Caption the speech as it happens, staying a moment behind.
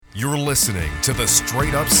You're listening to the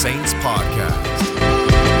Straight Up Saints podcast.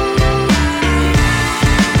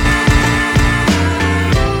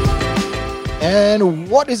 And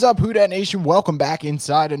what is up, Who Dat Nation? Welcome back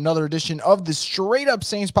inside another edition of the Straight Up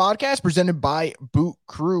Saints podcast presented by Boot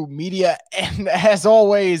Crew Media. And as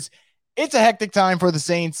always, it's a hectic time for the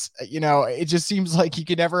Saints. You know, it just seems like you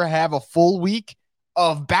could never have a full week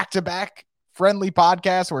of back-to-back friendly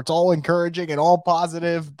podcasts where it's all encouraging and all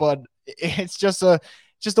positive, but it's just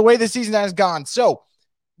the way the season has gone. So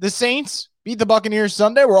the Saints beat the Buccaneers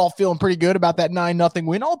Sunday. We're all feeling pretty good about that 9-0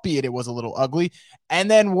 win, albeit it was a little ugly.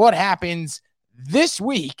 And then what happens this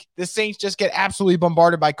week? The Saints just get absolutely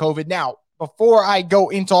bombarded by COVID. Now, before I go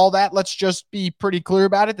into all that, let's just be pretty clear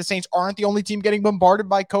about it. The Saints aren't the only team getting bombarded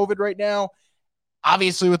by COVID right now.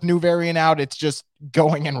 Obviously, with new variant out, it's just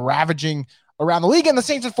going and ravaging around the league. And the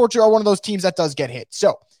Saints, unfortunately, are one of those teams that does get hit.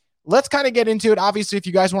 So let's kind of get into it. Obviously, if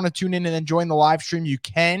you guys want to tune in and then join the live stream, you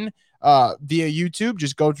can via YouTube.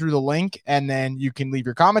 Just go through the link and then you can leave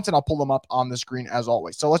your comments and I'll pull them up on the screen as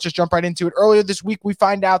always. So let's just jump right into it. Earlier this week, we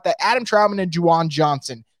find out that Adam Trautman and Juwan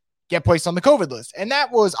Johnson get placed on the COVID list. And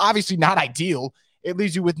that was obviously not ideal. It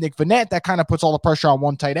leaves you with Nick Vannett. That kind of puts all the pressure on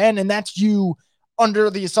one tight end. And that's you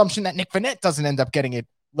under the assumption that Nick Vannett doesn't end up getting it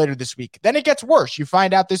later this week. Then it gets worse. You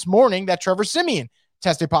find out this morning that Trevor Siemian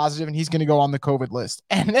tested positive and he's going to go on the COVID list.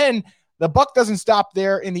 And then the buck doesn't stop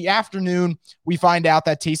there. In the afternoon, we find out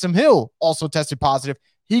that Taysom Hill also tested positive.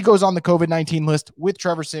 He goes on the COVID-19 list with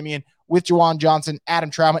Trevor Siemian, with Juwan Johnson, Adam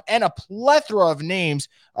Trautman, and a plethora of names.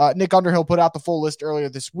 Nick Underhill put out the full list earlier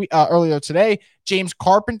today. James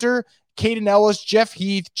Carpenter, Caden Ellis, Jeff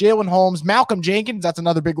Heath, Jalen Holmes, Malcolm Jenkins, that's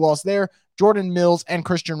another big loss there, Jordan Mills, and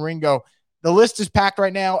Christian Ringo. The list is packed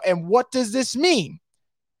right now. And what does this mean?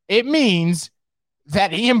 It means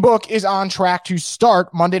that Ian Book is on track to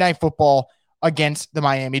start Monday Night Football against the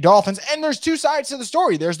Miami Dolphins. And there's two sides to the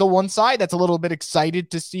story. There's the one side that's a little bit excited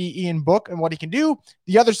to see Ian Book and what he can do.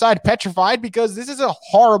 The other side petrified because this is a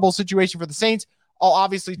horrible situation for the Saints. I'll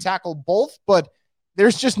obviously tackle both, but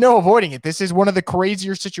there's just no avoiding it. This is one of the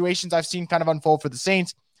crazier situations I've seen kind of unfold for the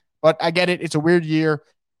Saints, but I get it. It's a weird year.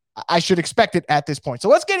 I should expect it at this point. So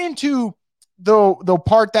let's get into the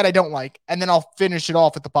part that I don't like, and then I'll finish it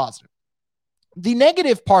off with the positive. The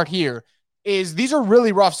negative part here is these are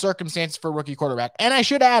really rough circumstances for a rookie quarterback. And I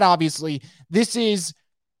should add, obviously, this is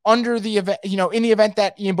under the event, in the event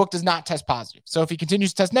that Ian Book does not test positive. So if he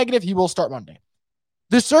continues to test negative, he will start Monday.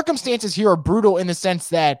 The circumstances here are brutal in the sense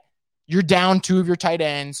that you're down two of your tight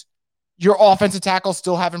ends. Your offensive tackles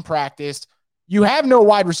still haven't practiced. You have no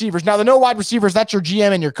wide receivers. Now, the no wide receivers, that's your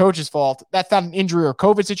GM and your coach's fault. That's not an injury or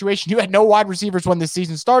COVID situation. You had no wide receivers when this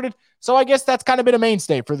season started. So I guess that's kind of been a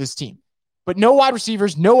mainstay for this team. But no wide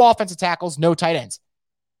receivers, no offensive tackles, no tight ends.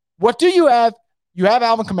 What do you have? You have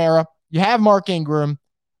Alvin Kamara. You have Mark Ingram.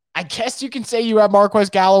 I guess you can say you have Marquez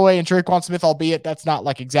Galloway and Tre'Quan Smith, albeit that's not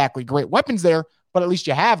like exactly great weapons there, but at least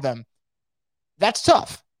you have them. That's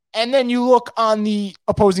tough. And then you look on the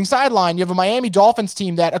opposing sideline. You have a Miami Dolphins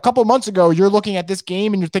team that a couple months ago, you're looking at this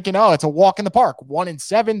game and you're thinking, oh, it's a walk in the park.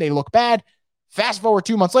 1-7, they look bad. Fast forward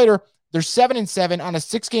 2 months later, they're 7-7 on a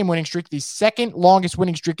 6-game winning streak, the second longest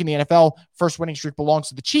winning streak in the NFL. First winning streak belongs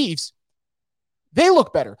to the Chiefs. They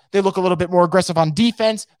look better. They look a little bit more aggressive on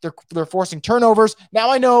defense. They're forcing turnovers.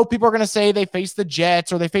 Now I know people are going to say they face the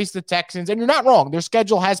Jets or they face the Texans, and you're not wrong. Their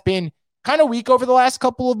schedule has been kind of weak over the last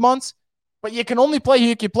couple of months, but you can only play who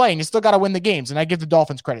you can play, and you still got to win the games, and I give the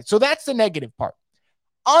Dolphins credit. So that's the negative part.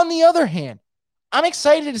 On the other hand, I'm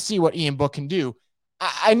excited to see what Ian Book can do.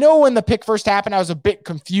 I know when the pick first happened, I was a bit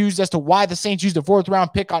confused as to why the Saints used a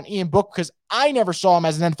 4th-round pick on Ian Book because I never saw him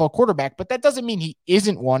as an NFL quarterback, but that doesn't mean he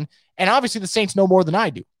isn't one, and obviously the Saints know more than I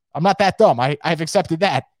do. I'm not that dumb. I've accepted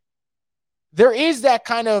that. There is that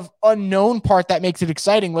kind of unknown part that makes it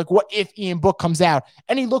exciting, like what if Ian Book comes out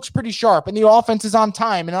and he looks pretty sharp and the offense is on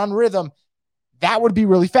time and on rhythm? That would be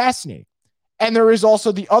really fascinating. And there is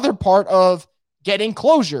also the other part of getting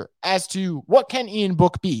closure as to what can Ian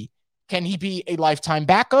Book be? Can he be a lifetime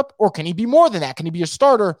backup or can he be more than that? Can he be a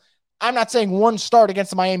starter? I'm not saying one start against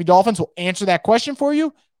the Miami Dolphins will answer that question for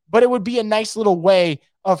you, but it would be a nice little way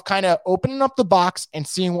of kind of opening up the box and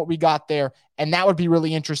seeing what we got there. And that would be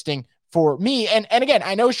really interesting for me. And again,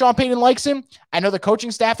 I know Sean Payton likes him. I know the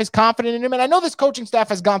coaching staff is confident in him. And I know this coaching staff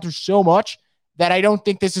has gone through so much that I don't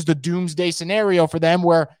think this is the doomsday scenario for them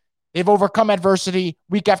where they've overcome adversity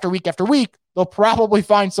week after week after week. They'll probably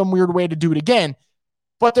find some weird way to do it again.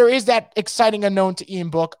 But there is that exciting unknown to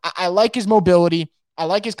Ian Book. I like his mobility. I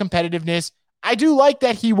like his competitiveness. I do like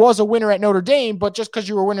that he was a winner at Notre Dame, but just because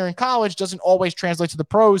you were a winner in college doesn't always translate to the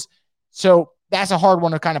pros. So that's a hard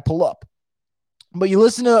one to kind of pull up. But you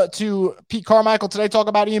listen to Pete Carmichael today talk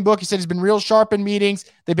about Ian Book. He said he's been real sharp in meetings.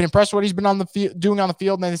 They've been impressed with what he's been on the field, doing on the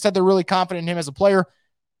field, and they said they're really confident in him as a player.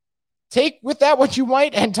 Take with that what you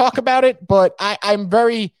might and talk about it, but I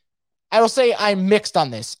will say I'm mixed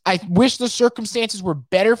on this. I wish the circumstances were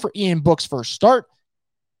better for Ian Book's first start,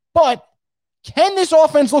 but can this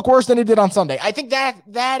offense look worse than it did on Sunday? I think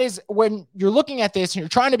that is when you're looking at this and you're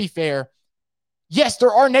trying to be fair. Yes,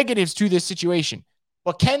 there are negatives to this situation,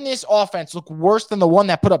 but can this offense look worse than the one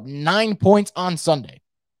that put up 9 points on Sunday?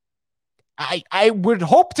 I would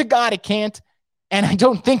hope to God it can't, and I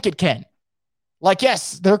don't think it can. Like,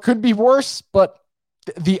 yes, there could be worse, but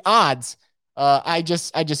the odds, I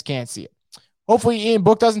just can't see it. Hopefully Ian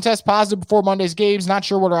Book doesn't test positive before Monday's games. Not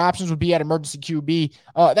sure what our options would be at emergency QB.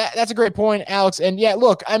 That's a great point, Alex. And yeah,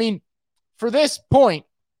 look, I mean, for this point,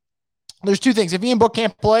 there's two things. If Ian Book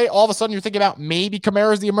can't play, all of a sudden you're thinking about maybe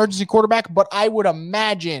Kamara's the emergency quarterback, but I would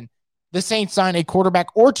imagine the Saints sign a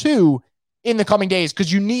quarterback or two in the coming days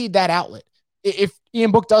because you need that outlet. If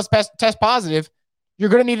Ian Book does test positive, you're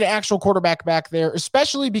going to need an actual quarterback back there,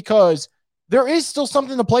 especially because there is still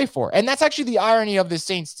something to play for. And that's actually the irony of this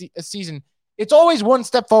Saints season. It's always one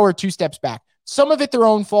step forward, two steps back. Some of it their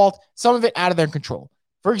own fault, some of it out of their control.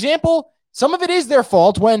 For example, some of it is their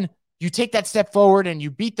fault when you take that step forward and you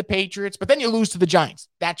beat the Patriots, but then you lose to the Giants.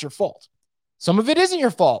 That's your fault. Some of it isn't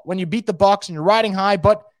your fault when you beat the Bucs and you're riding high,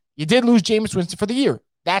 but you did lose Jameis Winston for the year.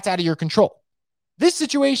 That's out of your control. This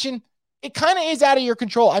situation, it kind of is out of your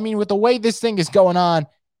control. I mean, with the way this thing is going on,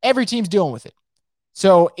 every team's dealing with it.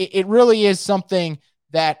 So it really is something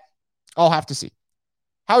that I'll have to see.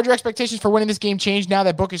 How would your expectations for winning this game change now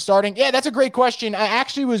that Book is starting? Yeah, that's a great question. I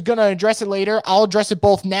actually was going to address it later. I'll address it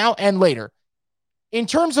both now and later. In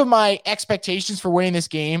terms of my expectations for winning this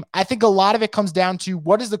game, I think a lot of it comes down to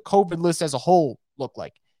what does the COVID list as a whole look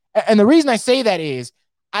like? And the reason I say that is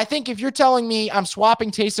I think if you're telling me I'm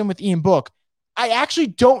swapping Taysom with Ian Book, I actually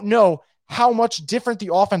don't know how much different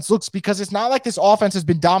the offense looks because it's not like this offense has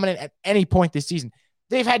been dominant at any point this season.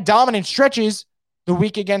 They've had dominant stretches. The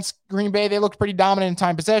week against Green Bay, they looked pretty dominant in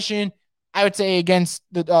time possession. I would say against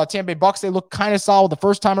the Tampa Bay Bucs, they looked kind of solid the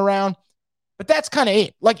first time around. But that's kind of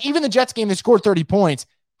it. Like even the Jets game, they scored 30 points.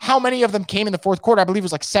 How many of them came in the fourth quarter? I believe it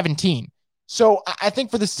was like 17. So I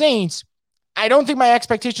think for the Saints, I don't think my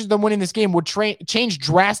expectations of them winning this game would change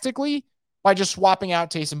drastically by just swapping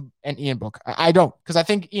out Taysom and Ian Book. I don't, because I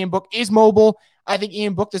think Ian Book is mobile. I think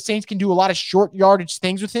Ian Book, the Saints can do a lot of short yardage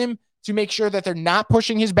things with him to make sure that they're not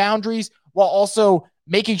pushing his boundaries while also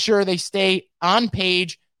making sure they stay on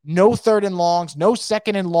page, no third and longs, no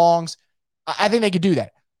second and longs. I think they could do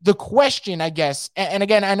that. The question, I guess, and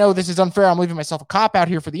again, I know this is unfair. I'm leaving myself a cop out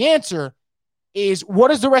here for the answer, is what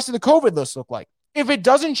does the rest of the COVID list look like? If it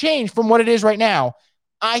doesn't change from what it is right now,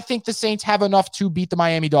 I think the Saints have enough to beat the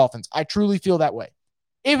Miami Dolphins. I truly feel that way.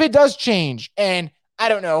 If it does change and, I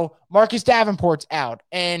don't know, Marcus Davenport's out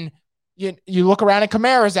and you look around and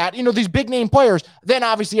Kamara's out, these big name players, then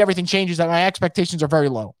obviously everything changes and my expectations are very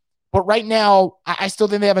low. But right now, I still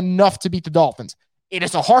think they have enough to beat the Dolphins. It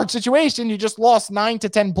is a hard situation. You just lost 9 to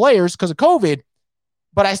 10 players because of COVID,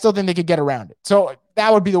 but I still think they could get around it. So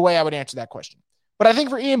that would be the way I would answer that question. But I think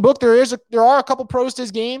for Ian Book, there are a couple pros to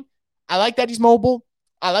his game. I like that he's mobile.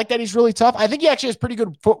 I like that he's really tough. I think he actually has pretty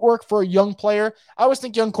good footwork for a young player. I always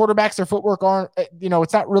think young quarterbacks, their footwork aren't,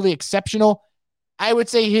 it's not really exceptional. I would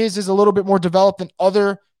say his is a little bit more developed than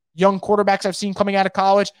other young quarterbacks I've seen coming out of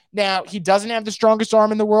college. Now, he doesn't have the strongest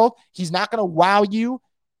arm in the world. He's not going to wow you,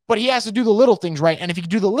 but he has to do the little things right. And if he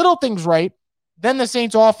can do the little things right, then the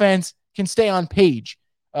Saints offense can stay on page.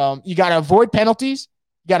 You got to avoid penalties.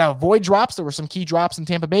 You got to avoid drops. There were some key drops in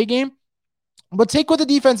Tampa Bay game. But take what the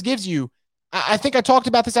defense gives you. I think I talked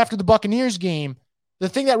about this after the Buccaneers game. The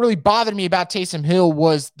thing that really bothered me about Taysom Hill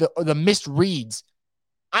was the missed reads.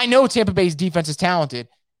 I know Tampa Bay's defense is talented,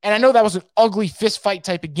 and I know that was an ugly fist fight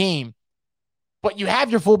type of game. But you have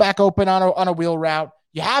your fullback open on a wheel route.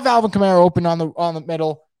 You have Alvin Kamara open on the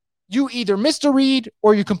middle. You either missed a read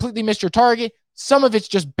or you completely missed your target. Some of it's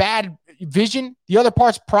just bad vision. The other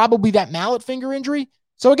part's probably that mallet finger injury.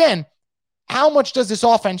 So again, how much does this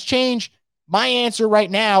offense change? My answer right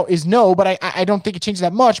now is no, but I don't think it changes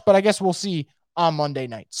that much, but I guess we'll see on Monday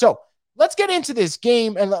night. So let's get into this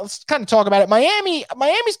game and let's kind of talk about it.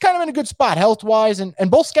 Miami's kind of in a good spot health-wise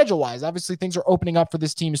and both schedule-wise. Obviously, things are opening up for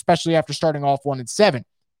this team, especially after starting off 1-7.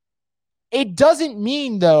 It doesn't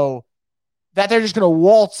mean, though, that they're just going to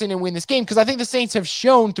waltz in and win this game because I think the Saints have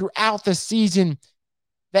shown throughout the season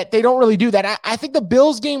that they don't really do that. I think the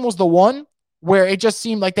Bills game was the one where it just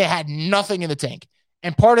seemed like they had nothing in the tank.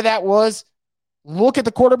 And part of that was look at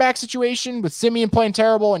the quarterback situation with Simeon playing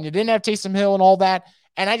terrible and you didn't have Taysom Hill and all that.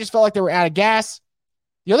 And I just felt like they were out of gas.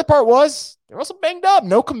 The other part was they're also banged up.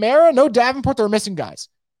 No Kamara, no Davenport. They're missing guys.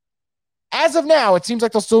 As of now, it seems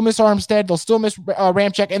like they'll still miss Armstead. They'll still miss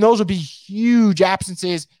Ramczyk, and those would be huge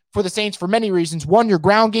absences for the Saints for many reasons. One, your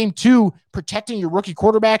ground game. Two, protecting your rookie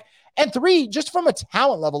quarterback. And three, just from a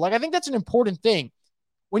talent level. Like, I think that's an important thing.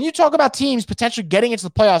 When you talk about teams potentially getting into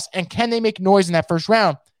the playoffs and can they make noise in that first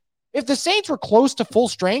round, if the Saints were close to full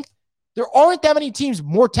strength, there aren't that many teams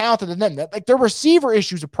more talented than them. Like, their receiver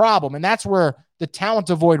issue is a problem, and that's where the talent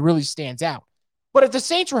avoid really stands out. But if the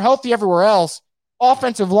Saints were healthy everywhere else,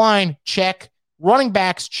 offensive line, check. Running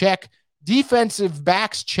backs, check. Defensive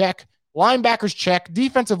backs, check. Linebackers, check.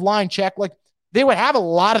 Defensive line, check. Like, they would have a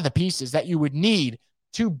lot of the pieces that you would need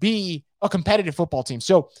to be a competitive football team.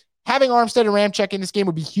 So having Armstead and Ramczyk in this game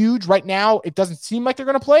would be huge. Right now, it doesn't seem like they're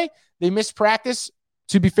going to play. They missed practice.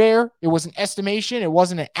 To be fair, it was an estimation. It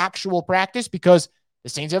wasn't an actual practice because the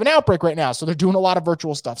Saints have an outbreak right now. So they're doing a lot of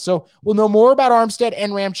virtual stuff. So we'll know more about Armstead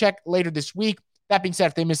and Ramczyk later this week. That being said,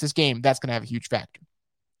 if they miss this game, that's going to have a huge factor.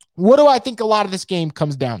 What do I think a lot of this game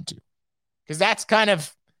comes down to? Because that's kind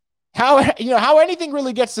of how anything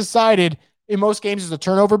really gets decided in most games is a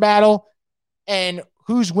turnover battle and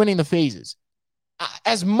who's winning the phases.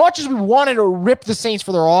 As much as we wanted to rip the Saints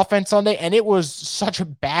for their offense Sunday, and it was such a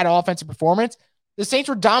bad offensive performance, the Saints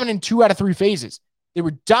were dominant in 2 out of 3 phases. They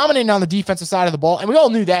were dominant on the defensive side of the ball, and we all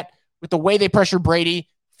knew that with the way they pressured Brady,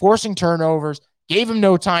 forcing turnovers, gave him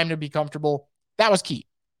no time to be comfortable. That was key.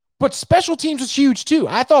 But special teams was huge too.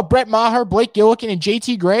 I thought Brett Maher, Blake Gillikin, and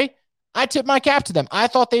JT Gray, I tipped my cap to them. I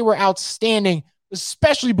thought they were outstanding,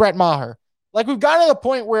 especially Brett Maher. Like, we've gotten to the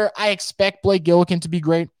point where I expect Blake Gillikin to be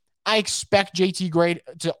great. I expect JT Gray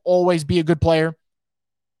to always be a good player.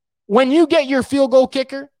 When you get your field goal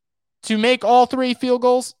kicker to make all 3 field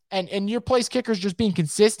goals and your place kicker is just being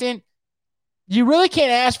consistent, you really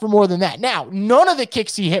can't ask for more than that. Now, none of the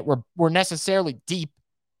kicks he hit were necessarily deep.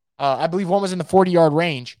 I believe one was in the 40-yard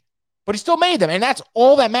range, but he still made them, and that's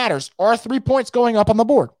all that matters. Are 3 points going up on the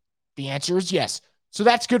board? The answer is yes. So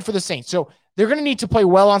that's good for the Saints. So they're going to need to play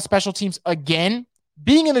well on special teams again.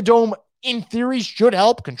 Being in the dome, in theory, should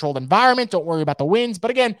help. Controlled environment. Don't worry about the wins.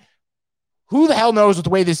 But again, who the hell knows with the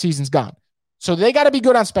way this season's gone? So they got to be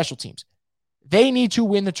good on special teams. They need to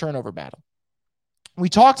win the turnover battle. We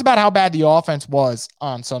talked about how bad the offense was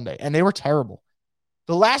on Sunday, and they were terrible.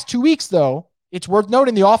 The last 2 weeks, though, it's worth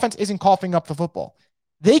noting the offense isn't coughing up the football.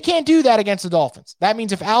 They can't do that against the Dolphins. That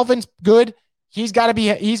means if Alvin's good, he's got to be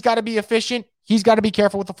efficient. He's got to be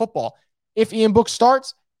careful with the football. If Ian Book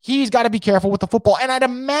starts, he's got to be careful with the football. And I'd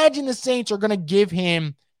imagine the Saints are going to give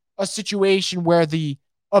him a situation where the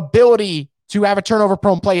ability to have a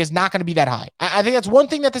turnover-prone play is not going to be that high. I think that's one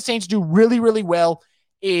thing that the Saints do really, really well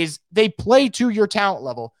is they play to your talent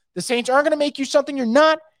level. The Saints aren't going to make you something you're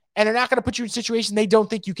not, and they're not going to put you in a situation they don't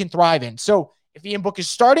think you can thrive in. So if Ian Book is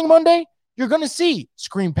starting Monday, you're going to see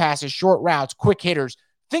screen passes, short routes, quick hitters,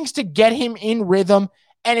 things to get him in rhythm.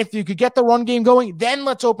 And if you could get the run game going, then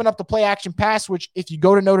let's open up the play action pass, which if you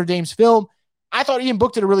go to Notre Dame's film, I thought Ian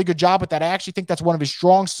Book did a really good job with that. I actually think that's one of his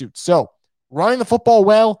strong suits. So running the football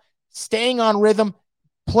well, staying on rhythm,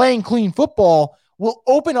 playing clean football will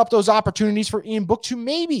open up those opportunities for Ian Book to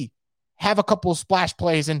maybe have a couple of splash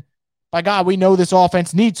plays. And by God, we know this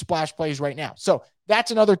offense needs splash plays right now. So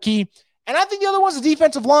that's another key. And I think the other one's the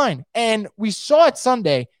defensive line. And we saw it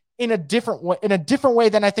Sunday in a different way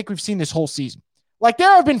than I think we've seen this whole season. Like,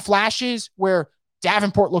 there have been flashes where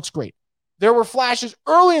Davenport looks great. There were flashes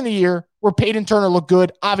early in the year where Peyton Turner looked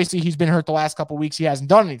good. Obviously, he's been hurt the last couple of weeks. He hasn't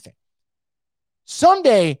done anything.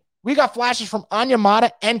 Sunday, we got flashes from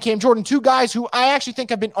Onyemata and Cam Jordan, 2 guys who I actually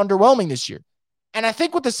think have been underwhelming this year. And I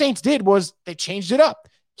think what the Saints did was they changed it up.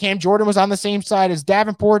 Cam Jordan was on the same side as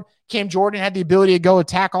Davenport. Cam Jordan had the ability to go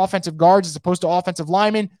attack offensive guards as opposed to offensive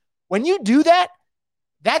linemen. When you do that,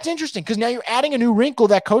 that's interesting because now you're adding a new wrinkle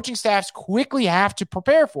that coaching staffs quickly have to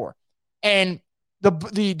prepare for. And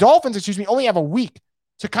the Dolphins, only have a week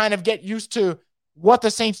to kind of get used to what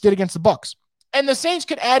the Saints did against the Bucs. And the Saints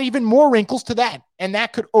could add even more wrinkles to that. And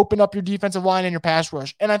that could open up your defensive line and your pass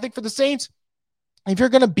rush. And I think for the Saints, if you're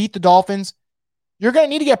going to beat the Dolphins, you're going to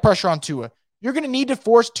need to get pressure on Tua. You're going to need to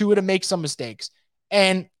force Tua to make some mistakes.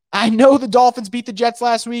 And I know the Dolphins beat the Jets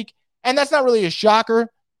last week, and that's not really a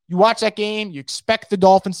shocker. You watch that game, you expect the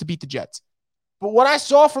Dolphins to beat the Jets. But what I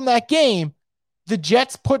saw from that game, the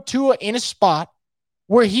Jets put Tua in a spot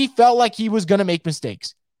where he felt like he was going to make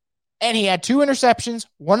mistakes. And he had 2 interceptions,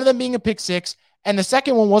 one of them being a pick 6, and the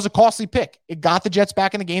second one was a costly pick. It got the Jets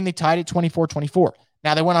back in the game. They tied it 24-24.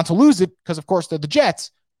 Now they went on to lose it because, of course, they're the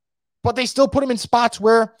Jets, but they still put him in spots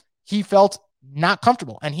where he felt not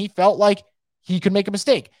comfortable and he felt like he could make a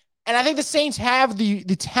mistake. And I think the Saints have the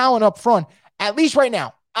talent up front. at least right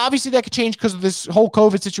now. Obviously, that could change because of this whole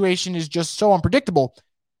COVID situation is just so unpredictable.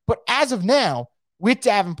 But as of now, with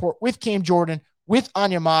Davenport, with Cam Jordan, with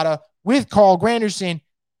Onyemata, with Carl Granderson,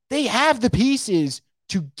 they have the pieces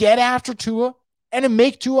to get after Tua and to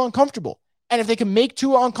make Tua uncomfortable. And if they can make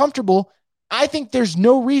Tua uncomfortable, I think there's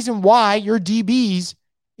no reason why your DBs,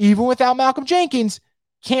 even without Malcolm Jenkins,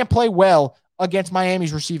 can't play well against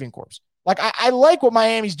Miami's receiving corps. Like, I like what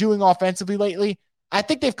Miami's doing offensively lately. I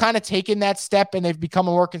think they've kind of taken that step and they've become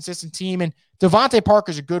a more consistent team. And Devontae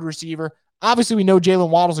Parker's a good receiver. Obviously, we know Jalen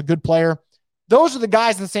Waddle's a good player. Those are the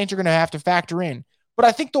guys the Saints are going to have to factor in. But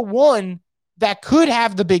I think the one that could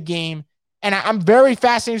have the big game, and I'm very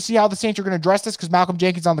fascinated to see how the Saints are going to address this because Malcolm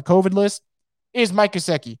Jenkins on the COVID list, is Mike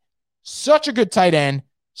Gesicki. Such a good tight end,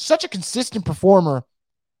 such a consistent performer.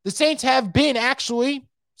 The Saints have been actually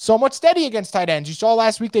somewhat steady against tight ends. You saw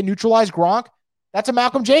last week they neutralized Gronk. That's a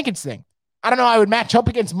Malcolm Jenkins thing. I don't know how I would match up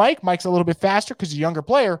against Mike. Mike's a little bit faster because he's a younger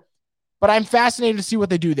player, but I'm fascinated to see what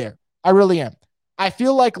they do there. I really am. I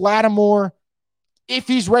feel like Lattimore, if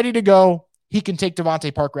he's ready to go, he can take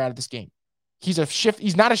Devontae Parker out of this game. He's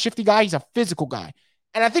not a shifty guy. He's a physical guy.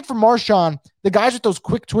 And I think for Marshawn, the guys with those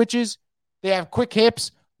quick twitches, they have quick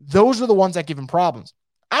hips. Those are the ones that give him problems.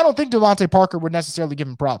 I don't think Devontae Parker would necessarily give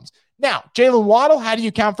him problems. Now, Jalen Waddle, how do you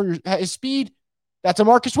account for his speed? That's a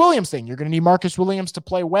Marcus Williams thing. You're going to need Marcus Williams to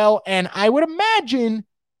play well. And I would imagine,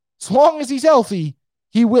 as long as he's healthy,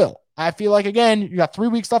 he will. I feel like, again, you got 3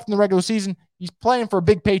 weeks left in the regular season. He's playing for a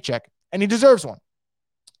big paycheck, and he deserves one.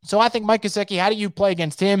 So I think Mike Gesicki, how do you play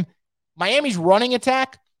against him? Miami's running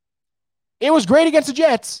attack, it was great against the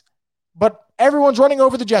Jets, but everyone's running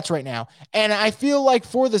over the Jets right now. And I feel like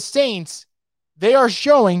for the Saints, they are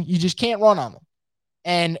showing you just can't run on them.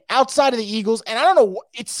 And outside of the Eagles, and I don't know,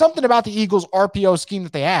 it's something about the Eagles' RPO scheme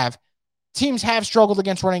that they have. Teams have struggled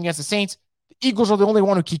against running against the Saints. The Eagles are the only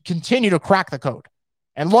one who can continue to crack the code.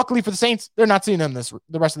 And luckily for the Saints, they're not seeing them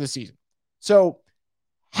the rest of the season. So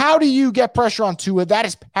how do you get pressure on Tua? That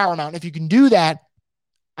is paramount. If you can do that,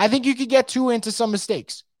 I think you could get Tua into some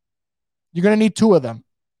mistakes. You're going to need 2 of them.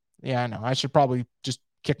 Yeah, I know. I should probably just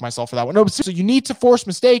kick myself for that one. No, but seriously, you need to force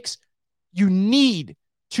mistakes. You need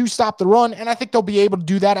to stop the run, and I think they'll be able to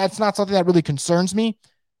do that. That's not something that really concerns me.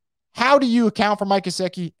 How do you account for Mike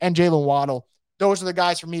Gesicki and Jalen Waddle? Those are the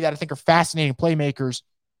guys for me that I think are fascinating playmakers,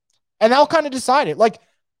 and I'll kind of decide it. Like,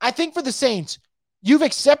 I think for the Saints, you've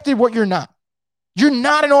accepted what you're not. You're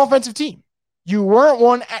not an offensive team. You weren't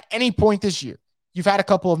one at any point this year. You've had a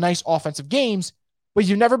couple of nice offensive games, but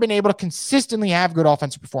you've never been able to consistently have good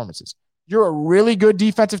offensive performances. You're a really good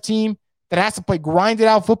defensive team that has to play grinded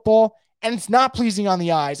out football, and it's not pleasing on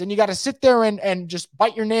the eyes. And you got to sit there and just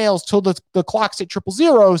bite your nails till the clock's hit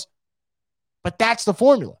 000s. But that's the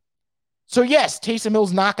formula. So yes, Taysom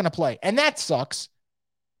Hill's not going to play, and that sucks.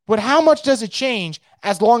 But how much does it change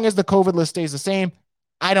as long as the COVID list stays the same?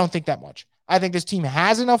 I don't think that much. I think this team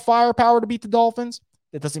has enough firepower to beat the Dolphins.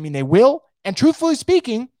 That doesn't mean they will. And truthfully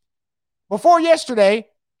speaking, before yesterday,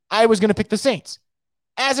 I was going to pick the Saints.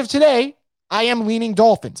 As of today, I am leaning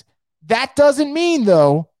Dolphins. That doesn't mean,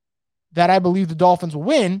 though, that I believe the Dolphins will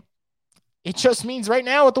win. It just means right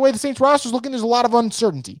now, with the way the Saints roster is looking, there's a lot of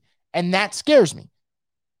uncertainty, and that scares me.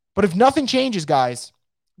 But if nothing changes, guys,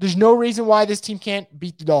 there's no reason why this team can't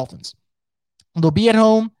beat the Dolphins. They'll be at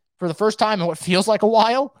home for the first time in what feels like a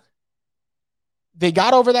while. They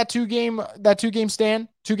got over that two-game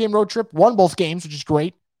road trip, won both games, which is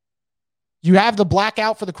great. You have the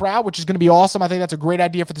blackout for the crowd, which is going to be awesome. I think that's a great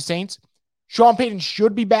idea for the Saints. Sean Payton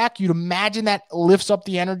should be back. You'd imagine that lifts up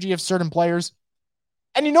the energy of certain players.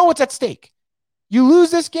 And you know what's at stake. You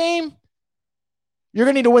lose this game, you're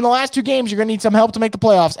going to need to win the last 2 games. You're going to need some help to make the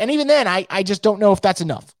playoffs. And even then, I just don't know if that's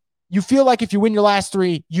enough. You feel like if you win your last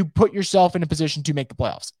 3, you put yourself in a position to make the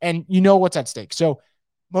playoffs. And you know what's at stake. So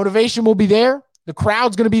motivation will be there. The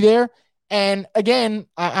crowd's going to be there. And again,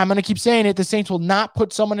 I'm going to keep saying it. The Saints will not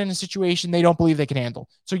put someone in a situation they don't believe they can handle.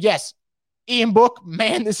 So yes, Ian Book,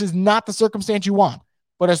 man, this is not the circumstance you want.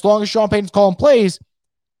 But as long as Sean Payton's calling plays,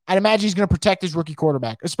 I'd imagine he's going to protect his rookie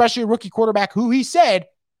quarterback, especially a rookie quarterback who he said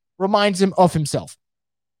reminds him of himself.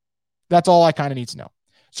 That's all I kind of need to know.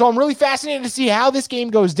 So I'm really fascinated to see how this game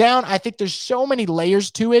goes down. I think there's so many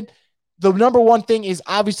layers to it. The number one thing is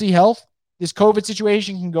obviously health. This COVID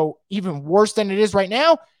situation can go even worse than it is right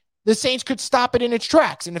now. The Saints could stop it in its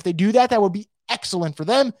tracks. And if they do that, that would be excellent for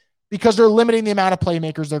them because they're limiting the amount of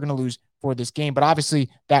playmakers they're going to lose for this game. But obviously,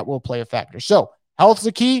 that will play a factor. So health is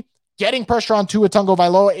the key. Getting pressure on Tua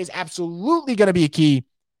Tagovailoa is absolutely going to be a key.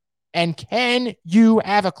 And can you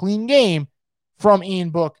have a clean game from Ian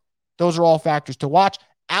Book? Those are all factors to watch.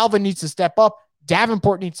 Alvin needs to step up.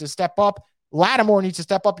 Davenport needs to step up. Lattimore needs to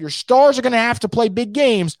step up. Your stars are going to have to play big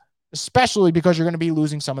games, especially because you're going to be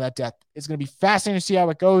losing some of that depth. It's going to be fascinating to see how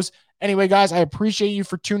it goes. Anyway, guys, I appreciate you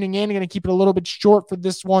for tuning in. I'm going to keep it a little bit short for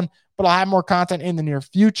this one, but I'll have more content in the near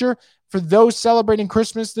future. For those celebrating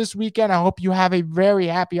Christmas this weekend, I hope you have a very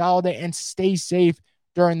happy holiday and stay safe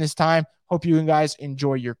during this time. Hope you guys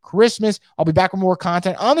enjoy your Christmas. I'll be back with more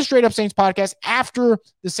content on the Straight Up Saints podcast after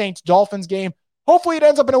the Saints-Dolphins game. Hopefully it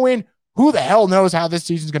ends up in a win. Who the hell knows how this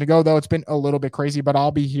season's going to go, though. It's been a little bit crazy, but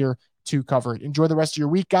I'll be here to cover it. Enjoy the rest of your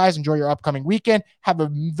week, guys. Enjoy your upcoming weekend. Have a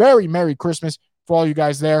very Merry Christmas for all you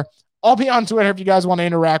guys there. I'll be on Twitter if you guys want to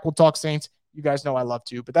interact. We'll talk Saints. You guys know I love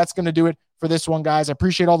to. But that's going to do it for this one, guys. I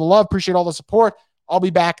appreciate all the love. Appreciate all the support. I'll be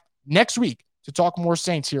back next week to talk more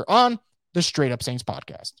Saints here on the Straight Up Saints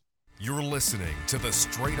podcast. You're listening to the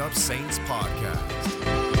Straight Up Saints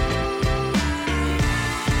podcast.